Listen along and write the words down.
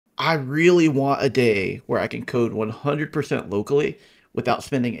I really want a day where I can code 100% locally without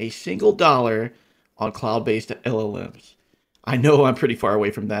spending a single dollar on cloud-based LLMs. I know I'm pretty far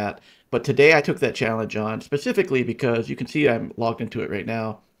away from that, but today I took that challenge on specifically because you can see I'm logged into it right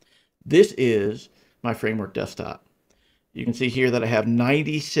now. This is my framework desktop. You can see here that I have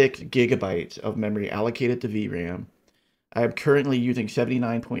 96 gigabytes of memory allocated to VRAM. I am currently using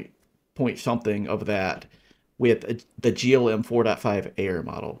 79 point something of that with the GLM 4.5 Air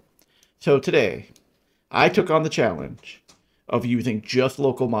model. So today, I took on the challenge of using just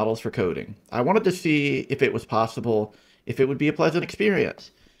local models for coding. I wanted to see if it was possible, if it would be a pleasant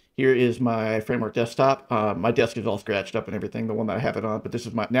experience. Here is my framework desktop. My desk is all scratched up and everything, the one that I have it on, but this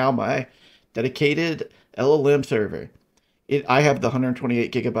is now my dedicated LLM server. I have the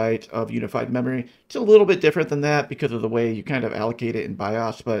 128 gigabytes of unified memory. It's a little bit different than that because of the way you kind of allocate it in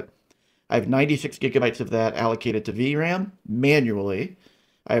BIOS, but I have 96 gigabytes of that allocated to VRAM manually.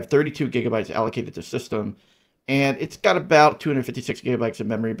 I have 32 gigabytes allocated to system, and it's got about 256 gigabytes of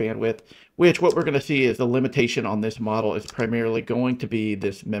memory bandwidth, which what we're going to see is the limitation on this model is primarily going to be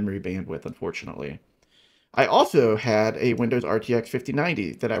this memory bandwidth, unfortunately. I also had a Windows RTX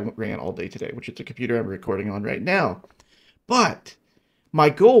 5090 that I ran all day today, which is the computer I'm recording on right now. But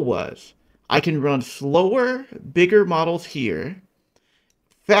my goal was I can run slower, bigger models here,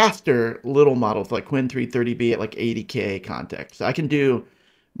 faster little models like Qwen 330B at like 80K context. So I can do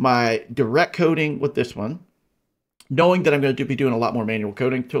my direct coding with this one, knowing that I'm going to be doing a lot more manual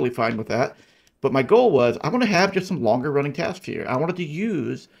coding, totally fine with that. But my goal was I want to have just some longer running tasks here. I wanted to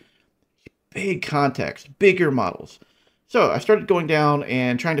use big context, bigger models. So I started going down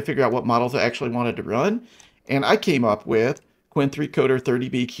and trying to figure out what models I actually wanted to run. And I came up with Qwen 3 Coder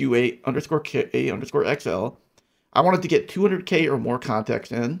 30B Q8 underscore K underscore XL. I wanted to get 200K or more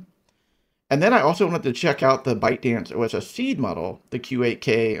context in. And then I also wanted to check out the ByteDance OSS seed model, the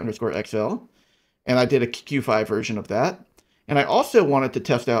Q8K underscore XL. And I did a Q5 version of that. And I also wanted to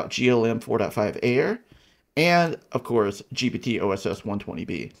test out GLM 4.5 Air and, of course, GPT OSS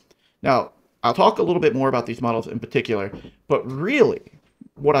 120B. Now, I'll talk a little bit more about these models in particular, but really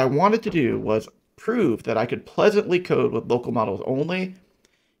what I wanted to do was prove that I could pleasantly code with local models only,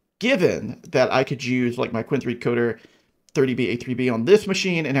 given that I could use like my Qwen 3 Coder 30B A3B on this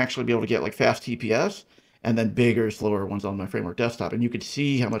machine and actually be able to get like fast TPS and then bigger, slower ones on my framework desktop. And you could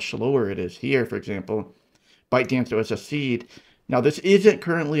see how much slower it is here, for example, ByteDance OSS seed. Now, this isn't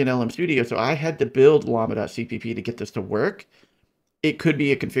currently in LM Studio, so I had to build llama.cpp to get this to work. It could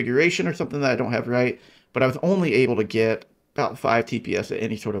be a configuration or something that I don't have right, but I was only able to get about 5 TPS at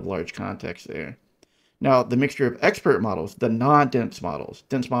any sort of large context there. Now, the mixture of expert models, the non-dense models.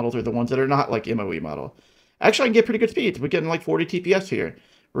 Dense models are the ones that are not like MOE model. Actually, I can get pretty good speeds. We're getting like 40 TPS here.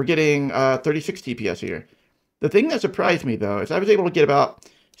 We're getting 36 TPS here. The thing that surprised me, though, is I was able to get about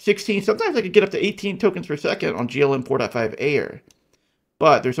 16, sometimes I could get up to 18 tokens per second on GLM 4.5 Air.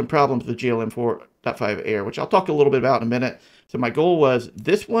 But there's some problems with GLM 4.5 Air, which I'll talk a little bit about in a minute. So my goal was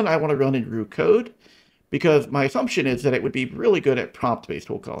this one I want to run in root code because my assumption is that it would be really good at prompt-based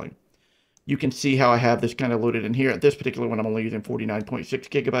tool calling. You can see how I have this kind of loaded in here. At this particular one, I'm only using 49.6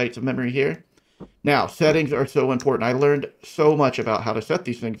 gigabytes of memory here. Now, settings are so important. I learned so much about how to set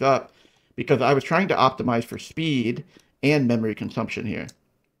these things up because I was trying to optimize for speed and memory consumption here.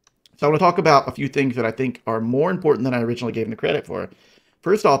 So I want to talk about a few things that I think are more important than I originally gave them the credit for.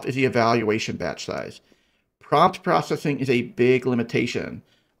 First off is the evaluation batch size. Prompt processing is a big limitation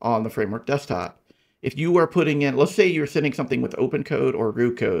on the framework desktop. If you are putting in, let's say you're sending something with open code or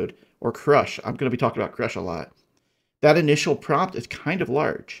root code or Crush, I'm going to be talking about Crush a lot. That initial prompt is kind of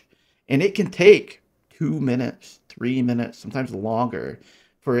large and it can take 2 minutes, 3 minutes, sometimes longer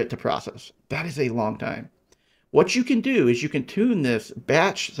for it to process. That is a long time. What you can do is you can tune this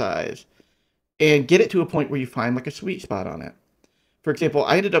batch size and get it to a point where you find like a sweet spot on it. For example,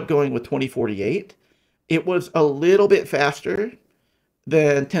 I ended up going with 2048. It was a little bit faster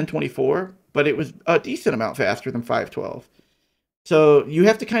than 1024, but it was a decent amount faster than 512. So you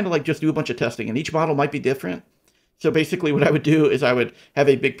have to kind of like just do a bunch of testing, and each model might be different. So basically what I would do is I would have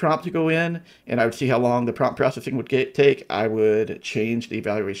a big prompt to go in, and I would see how long the prompt processing would take. I would change the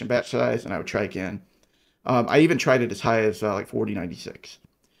evaluation batch size, and I would try again. I even tried it as high as like 4096.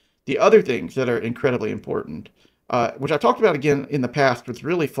 The other things that are incredibly important, which I talked about again in the past, was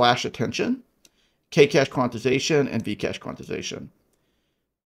really flash attention, K-cache quantization, and V-cache quantization.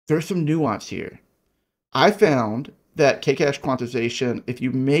 There's some nuance here. I found that K-cache quantization, if you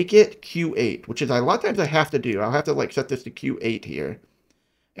make it Q8, which is a lot of times I have to do, I'll have to like set this to Q8 here.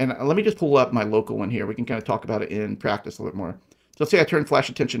 And let me just pull up my local one here. We can kind of talk about it in practice a little more. So let's say I turn flash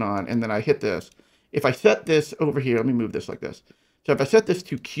attention on and then I hit this. If I set this over here, let me move this like this. So if I set this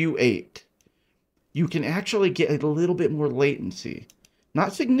to Q8, you can actually get a little bit more latency.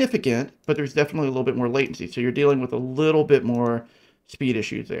 Not significant, but there's definitely a little bit more latency. So you're dealing with a little bit more speed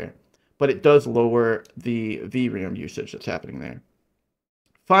issues there. But it does lower the VRAM usage that's happening there.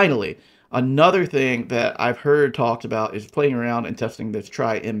 Finally, another thing that I've heard talked about is playing around and testing this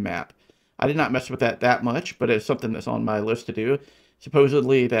try mmap. I did not mess with that much, but it's something that's on my list to do.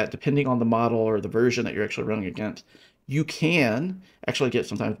 Supposedly that depending on the model or the version that you're actually running against, you can actually get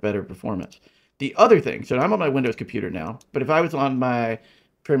sometimes better performance. The other thing, so I'm on my Windows computer now, but if I was on my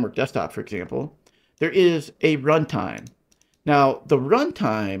framework desktop, for example, there is a runtime. Now, the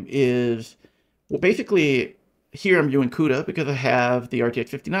runtime is, well, basically, here I'm doing CUDA because I have the RTX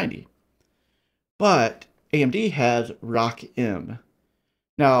 5090. But AMD has ROCm.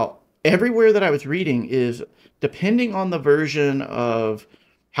 Now, everywhere that I was reading is, depending on the version of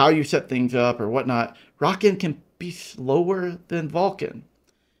how you set things up or whatnot, ROCm can be slower than Vulkan.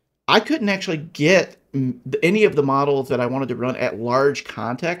 I couldn't actually get any of the models that I wanted to run at large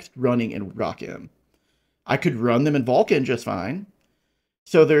context running in ROCm. I could run them in Vulkan just fine.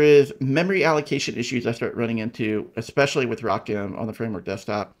 So there is memory allocation issues I start running into, especially with ROCm on the framework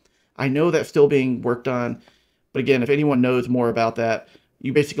desktop. I know that's still being worked on, but again, if anyone knows more about that,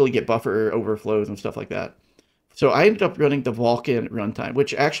 you basically get buffer overflows and stuff like that. So I ended up running the Vulkan runtime,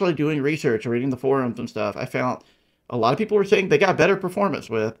 which actually doing research, reading the forums and stuff, I found a lot of people were saying they got better performance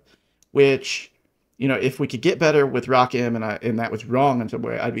with, which, you know, if we could get better with ROCm and that was wrong in some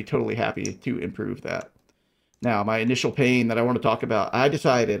way, I'd be totally happy to improve that. Now, my initial pain that I want to talk about, I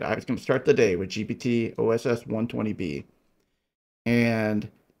decided I was going to start the day with GPT OSS 120B. And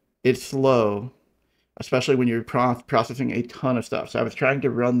it's slow, especially when you're processing a ton of stuff. So I was trying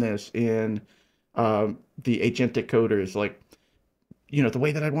to run this in the agentic coders, like, you know, the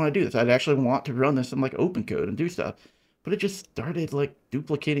way that I'd want to do this. I'd actually want to run this in like open code and do stuff. But it just started like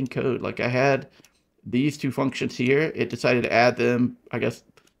duplicating code. Like I had these two functions here. It decided to add them, I guess,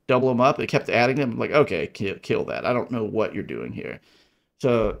 double them up. It kept adding them. I'm like, okay, kill that. I don't know what you're doing here.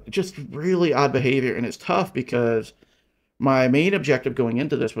 So just really odd behavior. And it's tough because my main objective going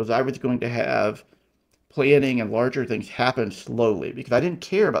into this was I was going to have planning and larger things happen slowly because I didn't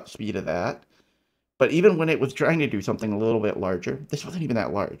care about the speed of that. But even when it was trying to do something a little bit larger, this wasn't even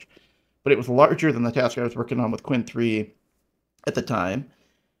that large, but it was larger than the task I was working on with Qwen 3 at the time,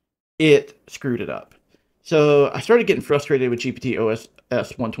 it screwed it up. So I started getting frustrated with GPT OSS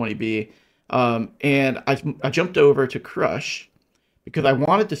 120B, and I jumped over to Crush because I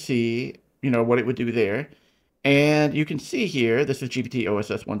wanted to see, you know, what it would do there. And you can see here, this is GPT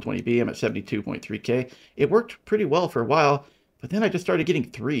OSS 120B. I'm at 72.3K. It worked pretty well for a while, but then I just started getting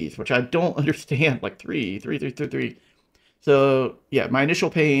threes, which I don't understand, like three. So yeah, my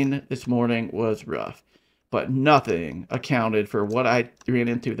initial pain this morning was rough, but nothing accounted for what I ran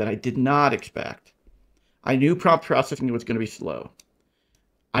into that I did not expect. I knew prompt processing was going to be slow.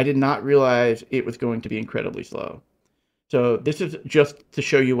 I did not realize it was going to be incredibly slow. So this is just to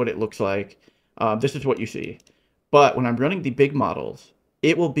show you what it looks like. This is what you see. But when I'm running the big models,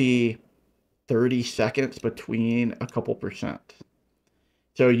 it will be 30 seconds between a couple percent.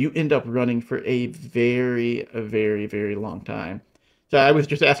 So you end up running for a very, very long time. So I was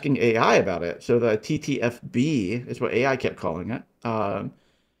just asking AI about it. So the TTFB is what AI kept calling it. I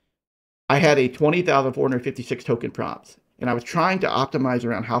had a 20,456 token prompt, and I was trying to optimize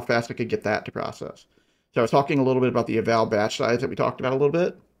around how fast I could get that to process. So I was talking a little bit about the eval batch size that we talked about a little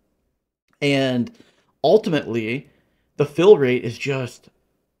bit. And ultimately, the fill rate is just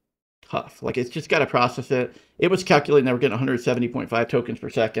tough. Like, it's just got to process it. It was calculating that we're getting 170.5 tokens per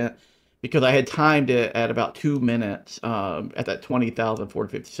second because I had timed it at about 2 minutes at that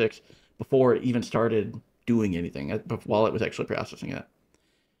 20,456 before it even started doing anything, while it was actually processing it.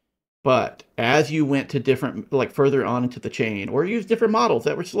 But as you went to different, like further on into the chain, or use different models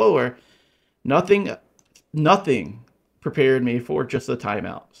that were slower, nothing prepared me for just the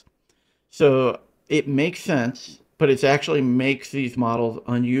timeouts. So it makes sense, but it actually makes these models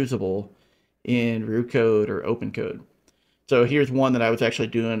unusable in real code or open code. So here's one that I was actually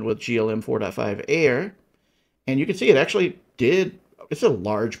doing with GLM 4.5 Air, and you can see it actually did, it's a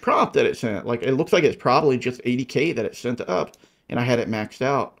large prompt that it sent. Like, it looks like it's probably just 80K that it sent up, and I had it maxed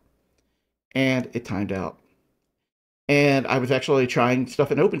out, and it timed out. And I was actually trying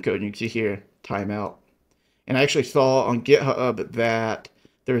stuff in open code, and you can see here, timeout. And I actually saw on GitHub that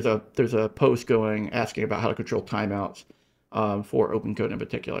there's a post going asking about how to control timeouts for open code in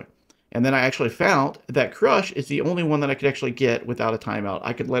particular. And then I actually found that Crush is the only one that I could actually get without a timeout.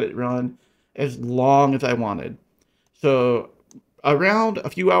 I could let it run as long as I wanted. So around a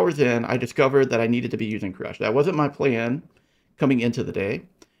few hours in, I discovered that I needed to be using Crush. That wasn't my plan coming into the day.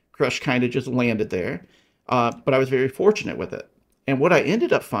 Crush kind of just landed there, but I was very fortunate with it. And what I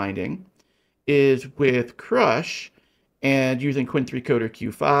ended up finding is with Crush and using Qwen 3 Coder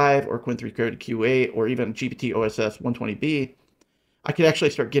Q5 or Qwen 3 Coder Q8 or even GPT OSS 120B, I could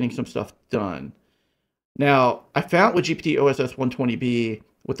actually start getting some stuff done. Now, I found with GPT OSS 120B,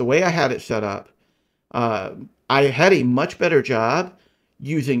 with the way I had it set up, I had a much better job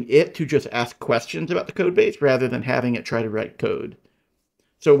using it to just ask questions about the code base rather than having it try to write code.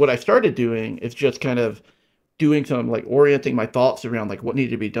 So what I started doing is just kind of doing some like orienting my thoughts around like what needed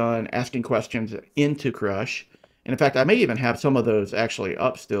to be done, asking questions into Crush. And in fact, I may even have some of those actually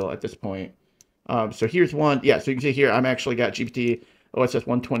up still at this point. So here's one. Yeah, so you can see here, I'm actually got GPT OSS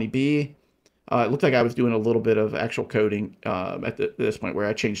 120B. It looked like I was doing a little bit of actual coding at this point where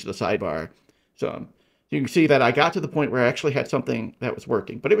I changed the sidebar. So you can see that I got to the point where I actually had something that was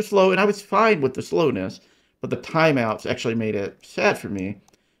working. But it was slow, and I was fine with the slowness. But the timeouts actually made it sad for me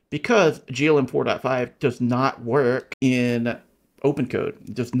because GLM 4.5 does not work in OpenCode.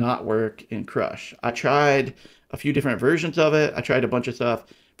 It does not work in Crush. I tried a few different versions of it. I tried a bunch of stuff.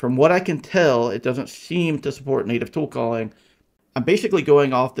 From what I can tell, it doesn't seem to support native tool calling. I'm basically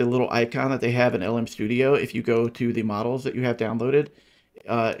going off the little icon that they have in LM Studio. If you go to the models that you have downloaded,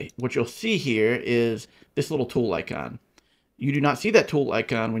 what you'll see here is this little tool icon. You do not see that tool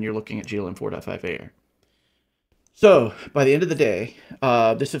icon when you're looking at GLM 4.5 Air. So by the end of the day,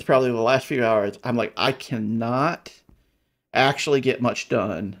 this is probably the last few hours, I'm like, I cannot actually get much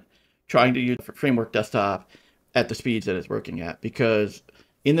done trying to use Framework Desktop at the speeds that it's working at, because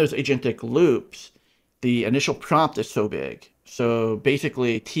in those agentic loops, the initial prompt is so big. So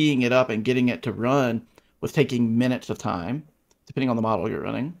basically teeing it up and getting it to run was taking minutes of time, depending on the model you're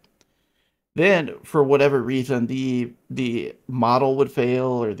running. Then, for whatever reason, the model would fail,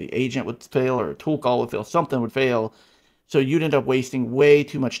 or the agent would fail, or a tool call would fail, something would fail. So you'd end up wasting way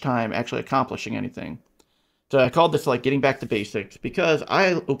too much time actually accomplishing anything. So I called this like getting back to basics, because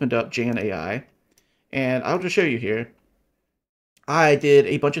I opened up Jan AI, and I'll just show you here. I did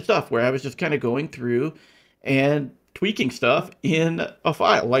a bunch of stuff where I was just kind of going through and tweaking stuff in a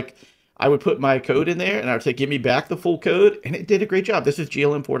file. Like, I would put my code in there and I would say, give me back the full code. And it did a great job. This is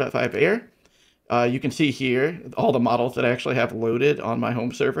GLM 4.5 Air. You can see here all the models that I actually have loaded on my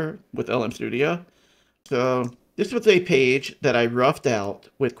home server with LM Studio. So this was a page that I roughed out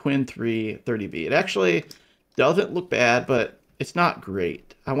with Qwen 3 30B. It actually doesn't look bad, but it's not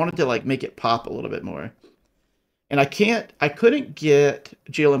great. I wanted to like make it pop a little bit more. And I couldn't get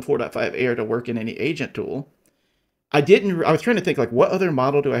GLM 4.5 Air to work in any agent tool. I was trying to think like, what other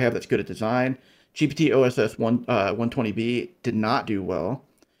model do I have that's good at design? GPT OSS 120B did not do well.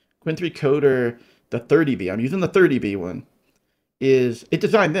 Qwen 3 Coder, the 30B, I'm using the 30B one, it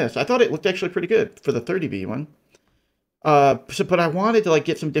designed this. I thought it looked actually pretty good for the 30B one. But I wanted to like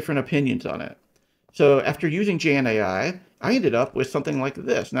get some different opinions on it. So after using Jan AI, I ended up with something like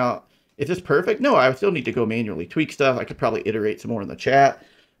this. Now, is this perfect? No, I still need to go manually tweak stuff. I could probably iterate some more in the chat.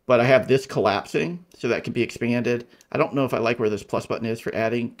 But I have this collapsing, so that can be expanded. I don't know if I like where this plus button is for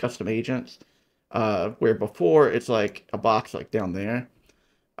adding custom agents, where before it's like a box like down there.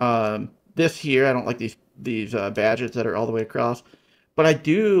 This here, I don't like these badges that are all the way across, but I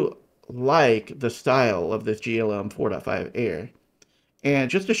do like the style of this GLM 4.5 Air. And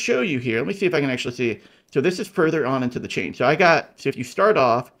just to show you here, let me see if I can actually see. So this is further on into the chain. So if you start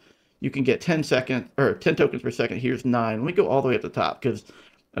off, you can get 10 tokens per second. Here's 9. Let me go all the way at the top, because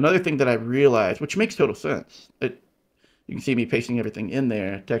another thing that I realized, which makes total sense, you can see me pasting everything in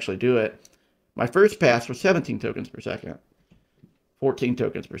there to actually do it. My first pass was 17 tokens per second, 14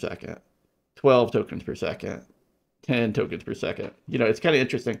 tokens per second, 12 tokens per second, 10 tokens per second. You know, it's kind of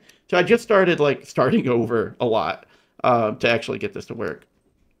interesting. So I just started like starting over a lot to actually get this to work.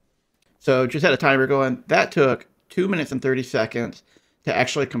 So just had a timer going. That took 2 minutes and 30 seconds to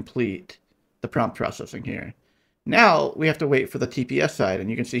actually complete the prompt processing here. Now we have to wait for the TPS side, and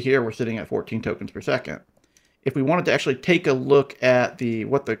you can see here we're sitting at 14 tokens per second. If we wanted to actually take a look at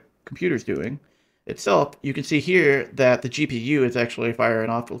what the computer's doing itself, you can see here that the GPU is actually firing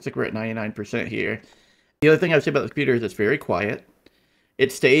off. It looks like we're at 99% here. The other thing I would say about the computer is it's very quiet.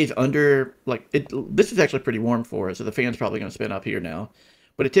 It stays under, this is actually pretty warm for us, so the fan's probably going to spin up here now.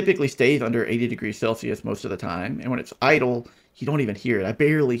 But it typically stays under 80 degrees Celsius most of the time. And when it's idle, you don't even hear it. I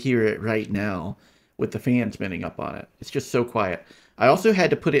barely hear it right now with the fan spinning up on it. It's just so quiet. I also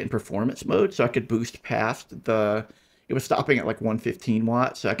had to put it in performance mode so I could boost past it was stopping at like 115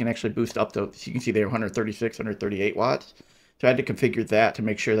 watts, so I can actually boost up to, so you can see there 136, 138 watts. So I had to configure that to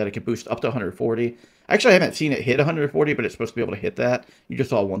make sure that it could boost up to 140. Actually, I haven't seen it hit 140, but it's supposed to be able to hit that. You just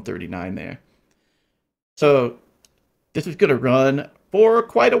saw 139 there. So this is going to run for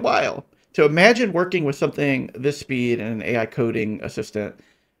quite a while. So imagine working with something this speed and an AI coding assistant.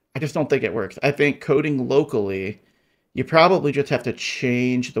 I just don't think it works. I think coding locally, you probably just have to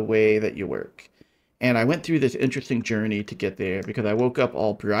change the way that you work. And I went through this interesting journey to get there because I woke up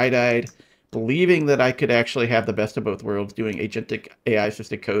all bright-eyed, believing that I could actually have the best of both worlds doing agentic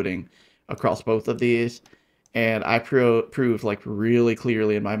AI-assisted coding across both of these. And I proved like really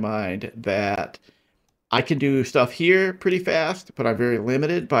clearly in my mind that I can do stuff here pretty fast, but I'm very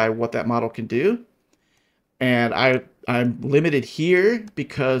limited by what that model can do. And I'm limited here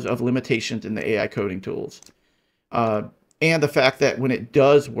because of limitations in the AI coding tools. Uh, and the fact that when it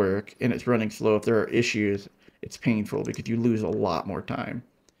does work and it's running slow, if there are issues, it's painful because you lose a lot more time.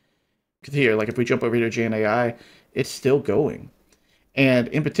 Because here, like if we jump over here to Gen AI, it's still going. And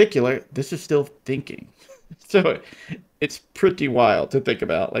in particular, this is still thinking. So it's pretty wild to think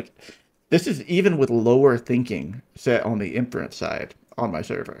about. Like this is even with lower thinking set on the inference side on my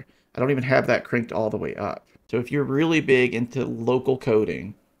server. I don't even have that cranked all the way up. So if you're really big into local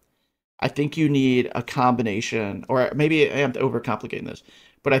coding, I think you need a combination, or maybe I am overcomplicating this,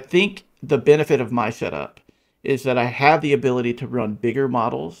 but I think the benefit of my setup is that I have the ability to run bigger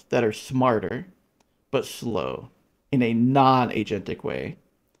models that are smarter, but slow in a non-agentic way.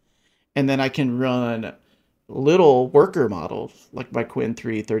 And then I can run little worker models like my Qwen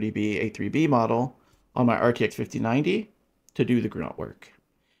 3 30B A3B model on my RTX 5090 to do the grunt work.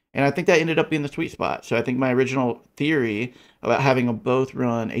 And I think that ended up being the sweet spot. So I think my original theory about having them both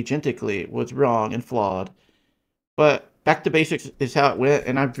run agentically was wrong and flawed. But back to basics is how it went.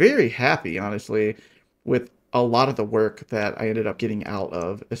 And I'm very happy, honestly, with a lot of the work that I ended up getting out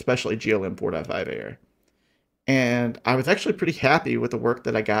of, especially GLM 4.5 Air. And I was actually pretty happy with the work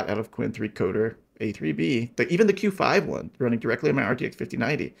that I got out of Qwen 3 Coder A3B, but even the Q5 one running directly on my RTX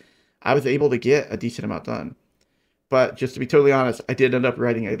 5090, I was able to get a decent amount done. But just to be totally honest, I did end up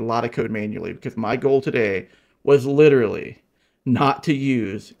writing a lot of code manually because my goal today was literally not to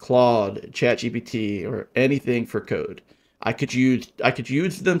use Claude, ChatGPT, or anything for code. I could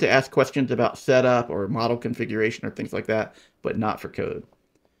use them to ask questions about setup or model configuration or things like that, but not for code.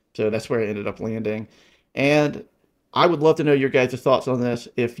 So that's where I ended up landing. And I would love to know your guys' thoughts on this.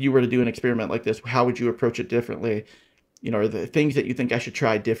 If you were to do an experiment like this, how would you approach it differently? You know, are the things that you think I should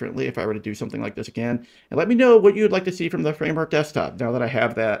try differently if I were to do something like this again? And let me know what you would like to see from the Framework desktop now that I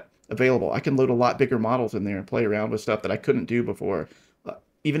have that available. I can load a lot bigger models in there and play around with stuff that I couldn't do before,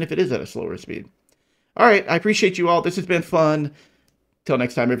 even if it is at a slower speed. All right, I appreciate you all. This has been fun. Till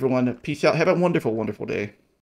next time, everyone. Peace out. Have a wonderful, wonderful day.